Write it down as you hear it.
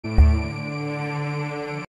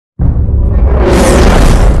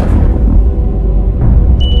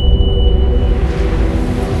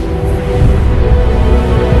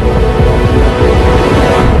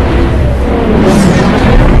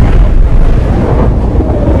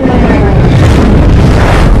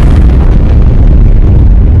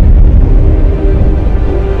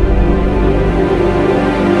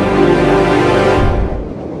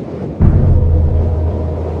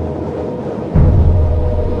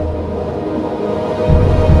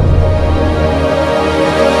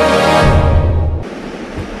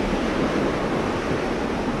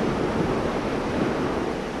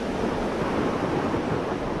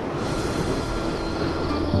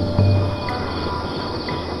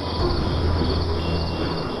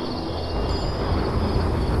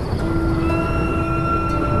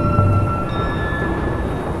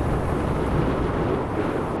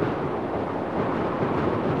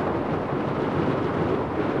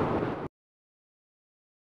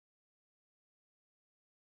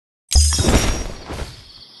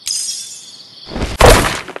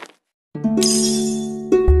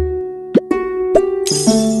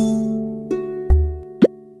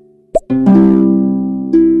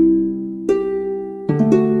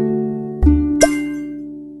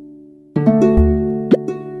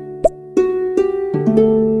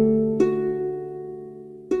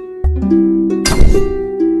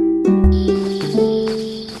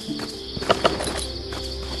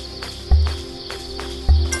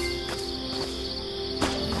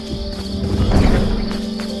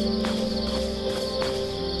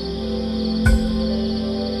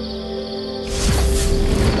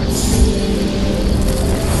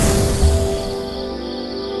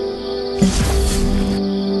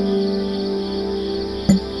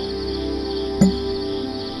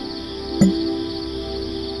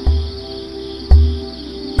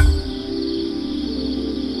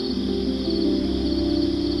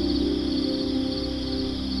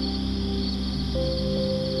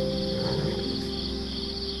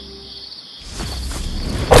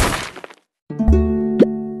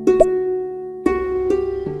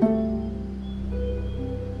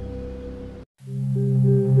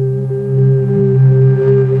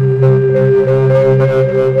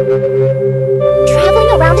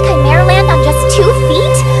Traveling around Chimeraland on just 2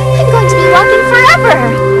 feet? I'm going to be walking forever!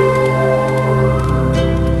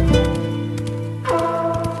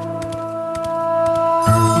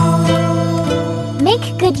 Make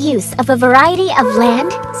good use of a variety of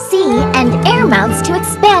land, sea, and air mounts to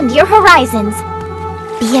expand your horizons.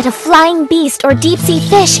 Be it a flying beast or deep-sea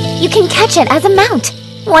fish, you can catch it as a mount.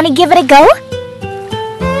 Want to give it a go?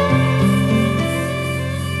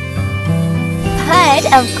 But,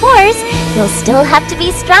 of course, you'll still have to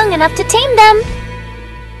be strong enough to tame them.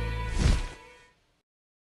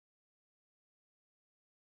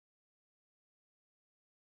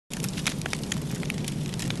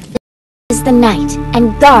 Is the night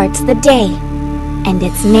and guards the day, and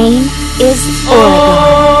its name is Oregon.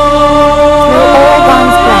 Through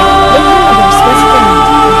Oregon's breath, the universe was formed,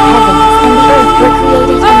 the heavens and the earth were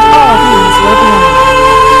created, and all things were born.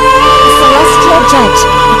 The celestial judge,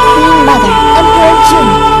 the queen mother, Emperor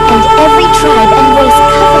June, and every tribe and race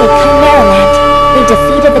coveted Chimeraland. They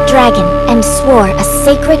defeated the dragon and swore a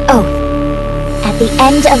sacred oath. At the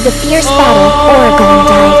end of the fierce battle, Oregon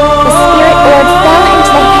died. The spirit orb fell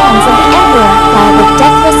into the hands of the emperor, while the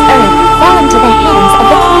deathless earth fell into the hands of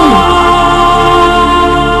the queen.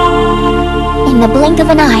 In the blink of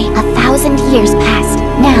an eye, 1,000 years passed.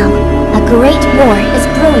 Now, a great war is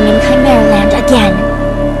brewing in Chimeraland again.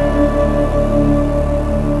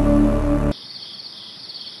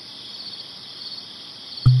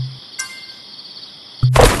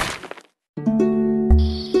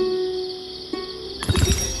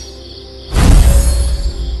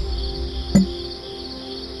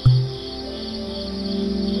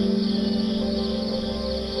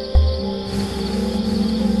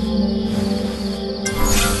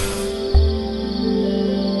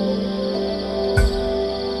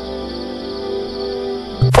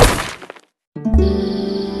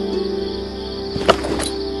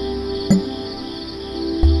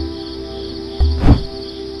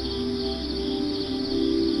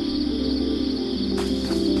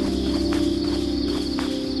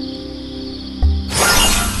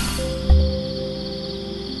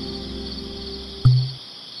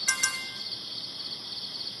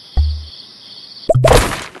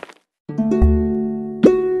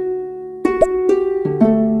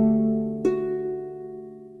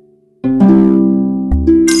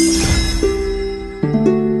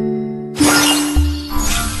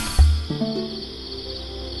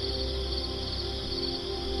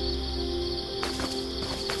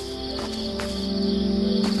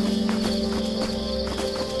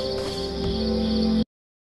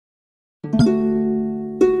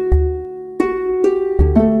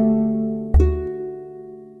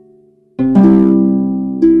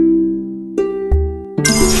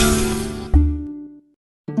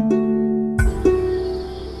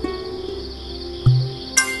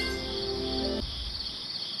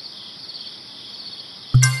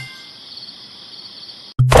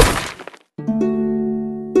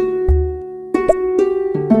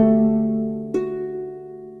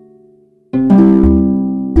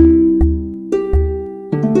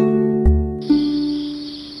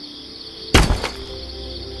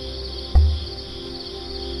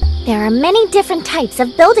 There are many different types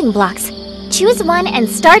of building blocks. Choose one and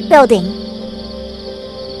start building.